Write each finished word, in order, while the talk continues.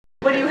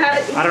when you had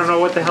it. I don't know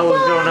what the hell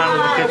is going on in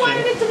the I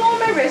wanted kitchen. it to go on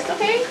my wrist,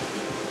 okay?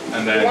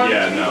 And then,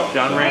 yeah, no.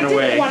 John ran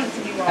away.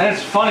 And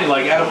it's funny,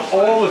 like, out of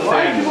all the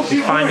things.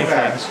 He's finding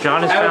things.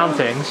 John has found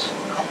things.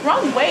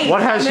 Wrong way.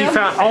 What has he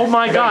found? Oh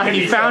my god,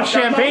 he found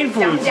champagne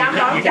flutes.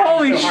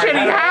 Holy shit,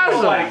 he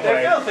has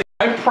them!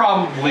 I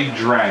probably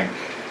drank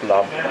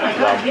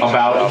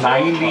about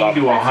 90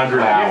 to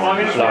 100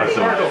 hours worth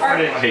of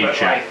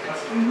paycheck.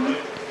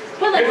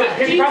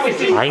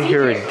 I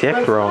hear a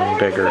dick growing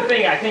bigger.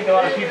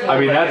 I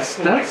mean, that's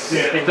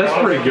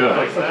pretty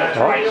good.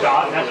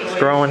 It's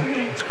growing.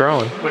 It's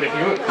growing.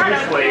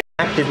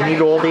 I didn't need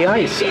all the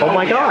ice. Oh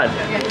my god.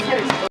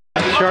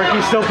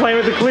 Sharky's still playing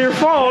with the clear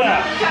phone.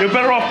 You're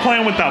better off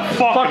playing with the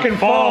fucking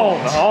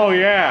phone. Oh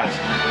yeah.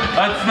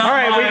 That's not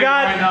Alright, we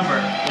got my number.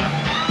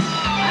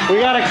 We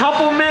got a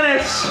couple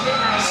minutes.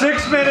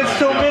 6 minutes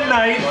till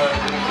midnight.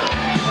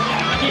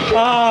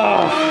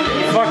 Oh,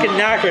 fucking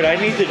knackered. I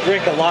need to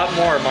drink a lot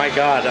more. My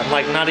god, I'm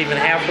like not even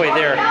halfway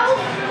there.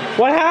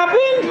 What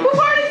happened? Who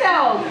party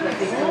fouled?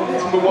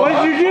 What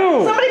did you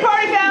do? Somebody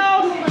party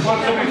fouled.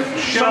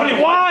 Somebody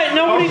Why?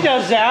 Nobody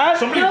does that.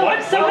 Somebody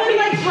what? Somebody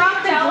like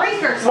dropped a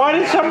drink or something. Why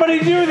did somebody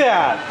do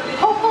that?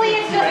 Hopefully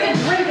it's just a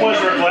drink. Was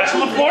there a glass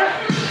on the floor?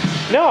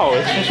 No,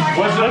 it's just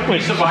Was it a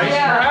piece of ice,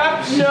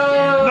 perhaps? No,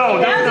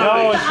 That's definitely.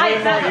 No, a it's piece of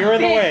ice. That's you're a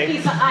in the big way.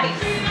 piece of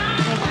ice.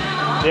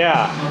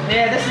 Yeah.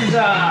 Yeah, this is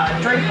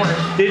drink worth.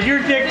 Did your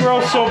dick grow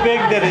so big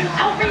that it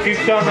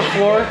puked on the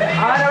floor?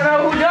 I don't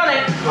know who done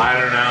it. I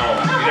don't know.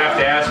 You'd have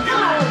to ask him.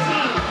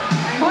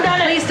 Who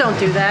done it? Please don't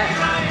do that.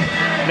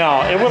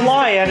 No, it would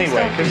lie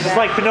anyway, because it's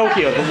like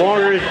Pinocchio. The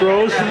longer it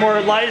grows, the more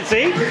it lies.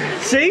 See?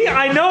 See?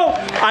 I know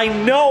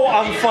I'm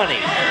funny.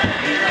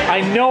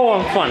 I know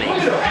I'm funny.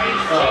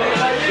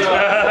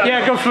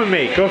 Yeah, go for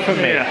me. Go for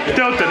me. Yeah,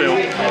 don't do.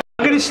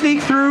 I'm gonna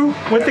sneak through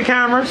with the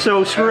camera,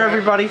 so screw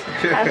everybody.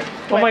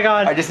 Oh my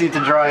god. I just need to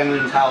draw in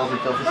the towels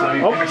and filter some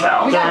paper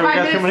towels. We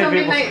got too many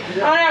people.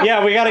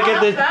 Yeah, we gotta get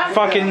the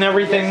fucking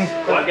everything.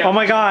 Oh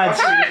my god.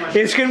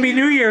 It's gonna be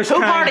New Year's Who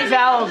time. party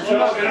fouled?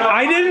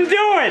 I didn't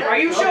do it! Are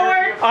you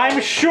sure? I'm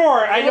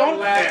sure. I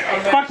don't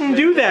fucking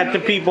do that to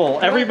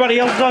people. Everybody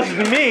else does it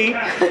to me.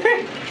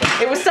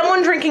 It was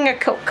someone drinking a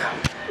Coke.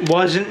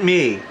 Wasn't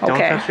me. Don't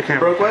Okay. touch the camera.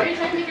 Broke what?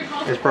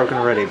 It's broken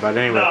already, but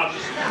anyway.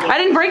 I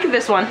didn't break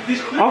this one.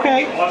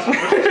 Okay.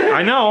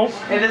 I know.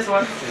 Hey, this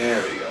one.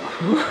 There we go.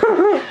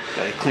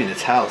 Gotta clean the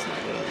towels now.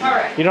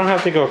 You don't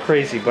have to go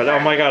crazy, but oh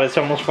my god, it's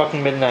almost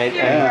fucking midnight,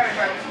 and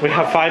we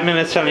have 5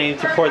 minutes and I need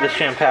to pour the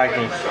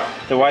champagne.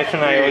 The wife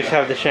and I always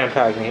have the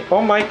champagne.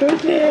 Oh my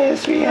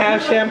goodness, we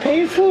have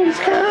champagne flutes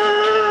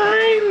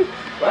kind!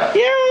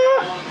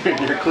 Yeah!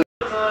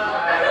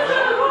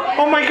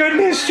 Oh my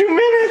goodness, 2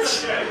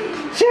 minutes!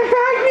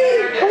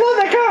 Champagne! I love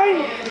that kind!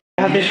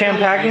 You have the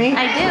champagne?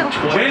 I do.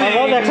 I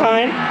love that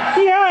kind.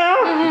 Yeah!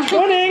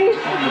 Winning!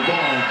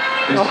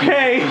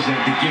 Okay.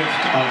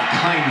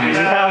 We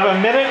have a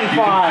minute and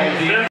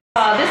 5.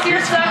 This year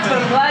sucks, but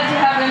I'm glad to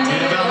have him.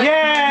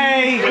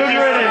 Yay! Good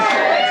riddance.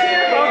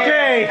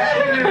 Okay.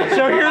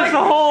 So here's the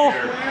whole.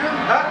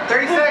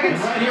 30 seconds.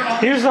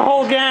 Here's the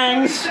whole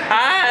gangs.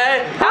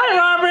 Hi. Hi,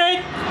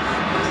 Robert.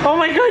 Oh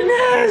my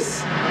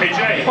goodness. Hey,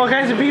 Jay. All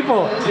kinds of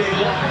people.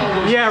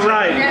 Yeah,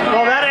 right.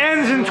 Well, that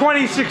ends in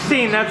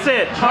 2016. That's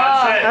it.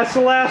 That's the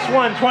last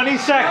one. 20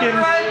 seconds.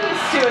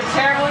 To a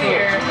terrible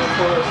year.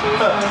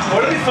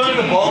 What if we find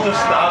the ball just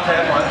stopped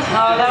halfway?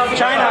 Oh, that would be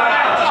China.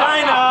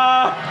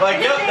 China. Like,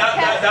 yep,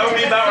 that would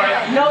be about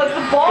right. No, it's the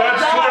ball.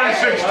 That's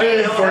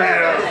 2016 for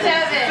you.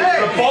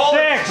 The ball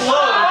 6,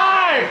 explodes.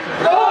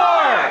 5,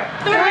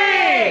 4,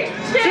 3,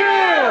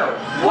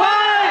 2,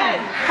 1.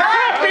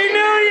 Happy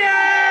New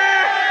Year!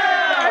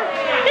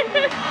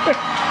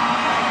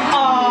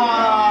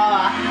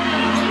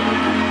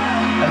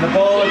 And the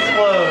ball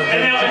explodes. And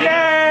now,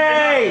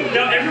 Yay!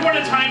 now everyone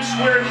in Times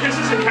Square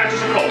kisses and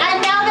catches a cold.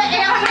 And now the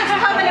aliens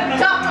come and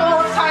abduct all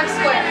of Times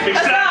Square.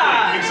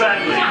 Exactly,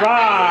 exactly.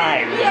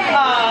 Right.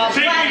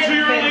 Take me to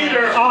your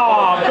leader.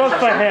 Oh, good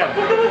for him.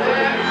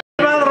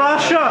 About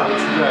Russia.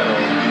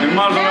 In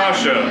Mother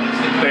Russia,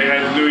 they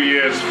had New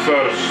Year's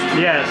first.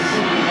 Yes.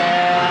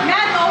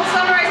 Matt, the old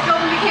Sunrise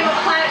building became a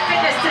Planet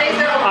Fitness. Today's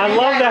their opening I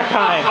love day. that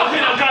kind. Okay,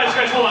 now guys,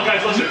 hold on,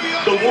 guys, listen.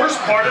 The worst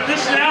part of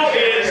this now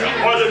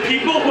are the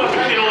people who have to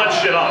clean all that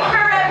shit up.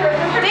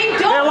 They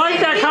don't. I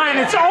like that kind.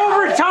 It's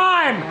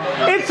overtime.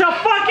 It's a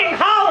fucking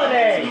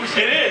holiday.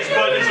 It is,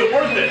 but is it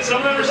worth it? Some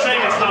of them are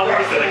saying it's not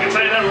worth it. I can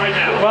tell you that right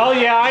now. Well,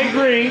 yeah, I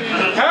agree.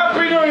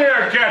 Happy New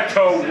Year! Get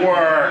to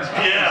work!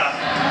 Yeah,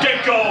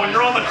 get going.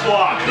 You're on the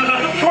clock.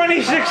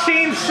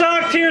 2016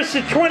 sucked. Here's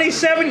to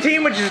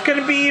 2017, which is going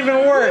to be even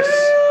worse.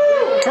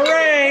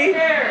 Hooray!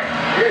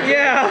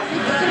 Yeah.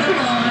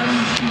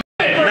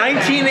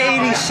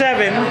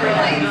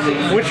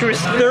 1987, which was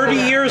 30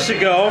 years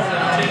ago,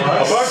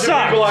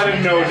 sucked. I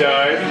didn't know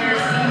died.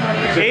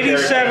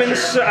 87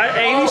 sucked.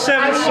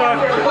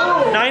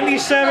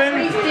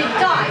 97,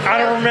 I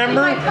don't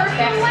remember.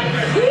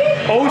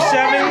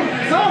 07,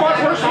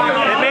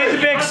 it made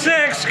the big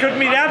 6. Couldn't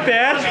be that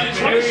bad.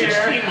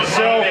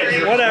 So,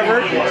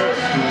 whatever.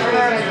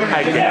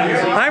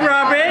 Hi,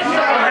 Robert.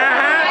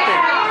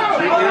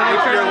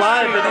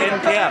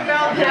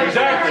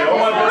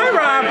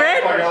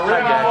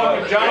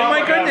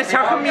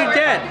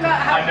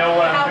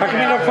 How come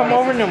you don't come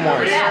over no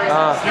more? Cause I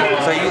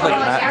eat like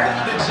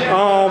that.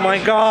 Oh my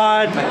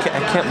God. I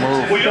can't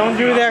move. Don't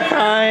do that,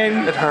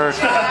 kind. It hurts.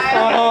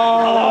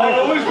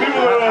 Oh.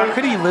 How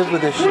could he live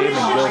with this shame and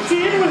guilt?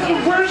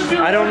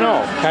 I don't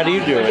know. How do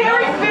you do it?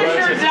 Carrie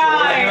Fisher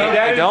died.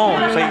 I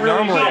don't. It's like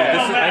normally.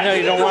 I know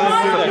you don't want to do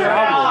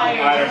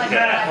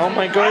that. Oh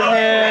my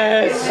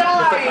goodness.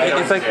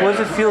 It's like, what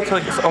does it feel to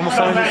like almost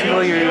sometimes feel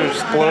like you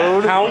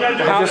explode? How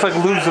just like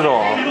lose it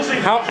all.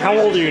 How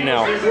old are you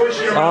now? I'm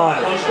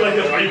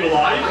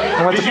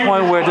at the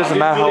point where it doesn't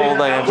matter how old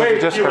I am.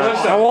 It just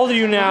hurts. How old are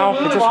you now?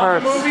 It just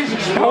hurts.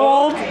 How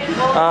old?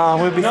 I'm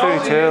gonna be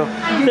 32.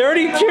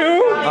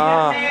 32?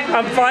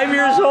 I'm 5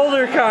 years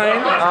older,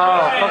 kind.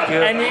 Oh, fuck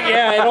you. And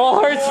yeah, it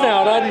all hurts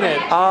now, doesn't it?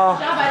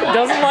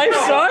 Doesn't life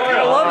suck?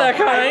 I love that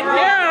kind.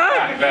 Yeah.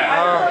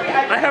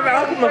 I have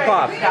Alchemy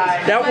Pop.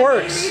 That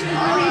works.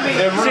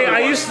 See, I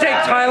used to take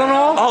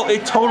Tylenol. Oh,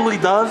 it totally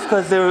does,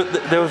 because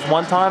there was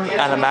one time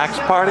at a Max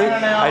party,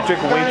 I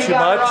drank way too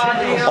much,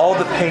 all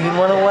the pain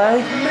went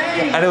away,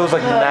 and it was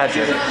like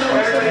magic.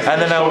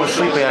 And then I was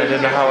sleeping, I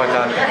didn't know how I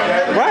got it.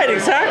 Right,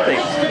 exactly.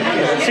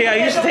 See, I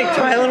used to take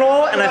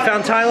Tylenol, and I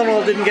found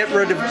Tylenol didn't get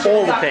rid of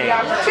all the pain.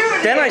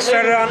 Then I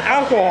started on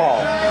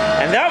alcohol,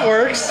 and that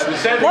works.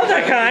 Love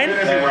that kind.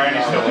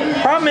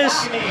 Problem is,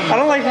 I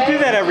don't like to do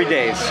that every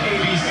day.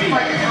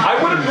 I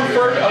would have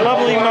preferred a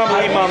Mumbly.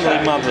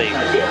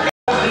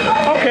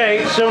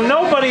 Okay, so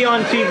nobody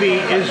on TV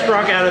is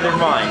drunk out of their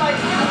mind.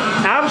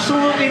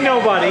 Absolutely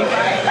nobody.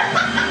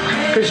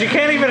 Because you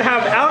can't even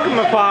have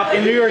Alchemy Pop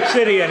in New York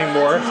City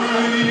anymore.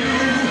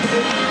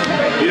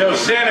 You know,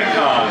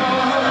 SantaCon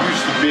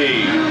used to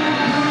be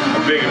a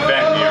big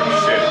event in New York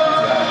City.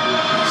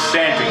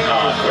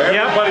 SantaCon, where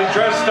everybody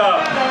dressed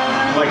up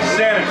like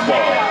Santa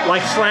Claus.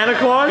 Like Santa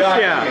Claus?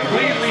 Yeah.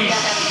 Completely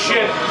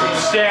shit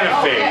Santa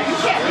face.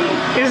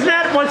 Isn't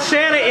that what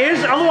Santa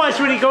is? Otherwise,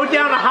 would he go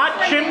down a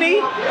hot chimney?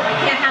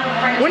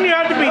 Wouldn't you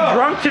have to be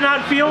drunk to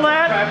not feel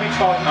that? I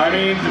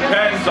mean,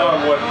 depends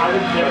on what.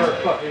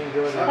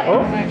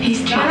 Oh.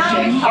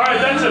 All right,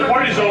 that's it.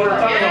 Party's over.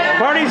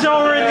 Party's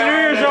over, the New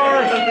Year's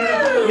over.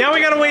 Now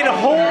we gotta wait a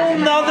whole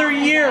nother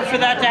year for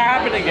that to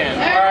happen again.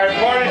 All right,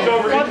 party's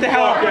over. What the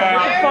hell?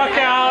 Get the fuck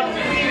out.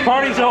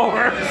 Party's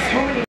over.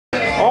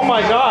 Oh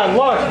my God,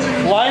 look.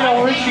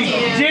 Lionel Richie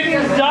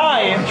didn't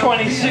die in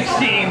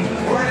 2016.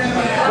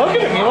 Look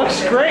at him, he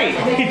looks great.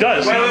 He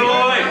does. Wait,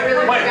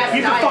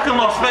 he's in fucking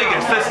Las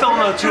Vegas. There's still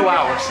another 2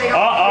 hours. It's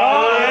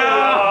all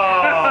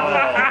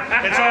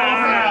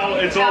over now.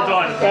 It's all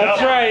done.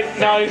 That's right.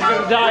 Now he's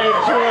gonna die in 2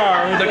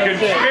 hours. The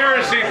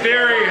conspiracy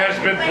theory has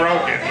been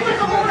broken. It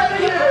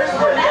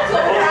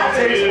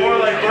tastes more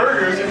like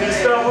burgers and you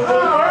stuff with the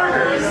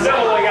burgers.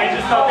 No, like I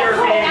just thought they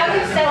were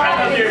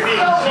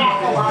being cheap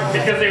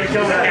because they would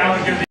kill the cow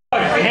and give the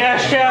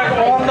Hashtag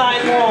all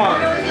night long.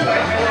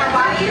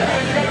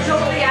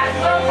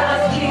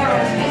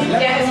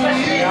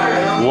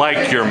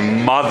 Like your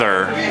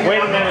mother. Wait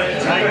a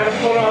minute. I gotta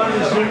put on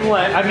the zoom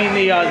lens. I mean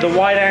the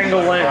wide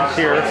angle lens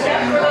here.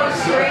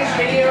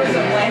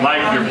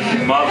 Like your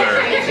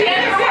mother.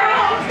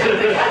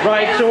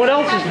 Right. So what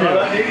else is new?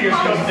 Meteors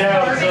come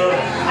down, so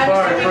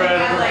sorry,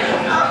 Fred.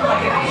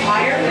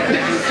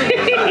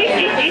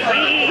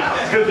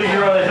 Good thing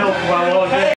you're on the hill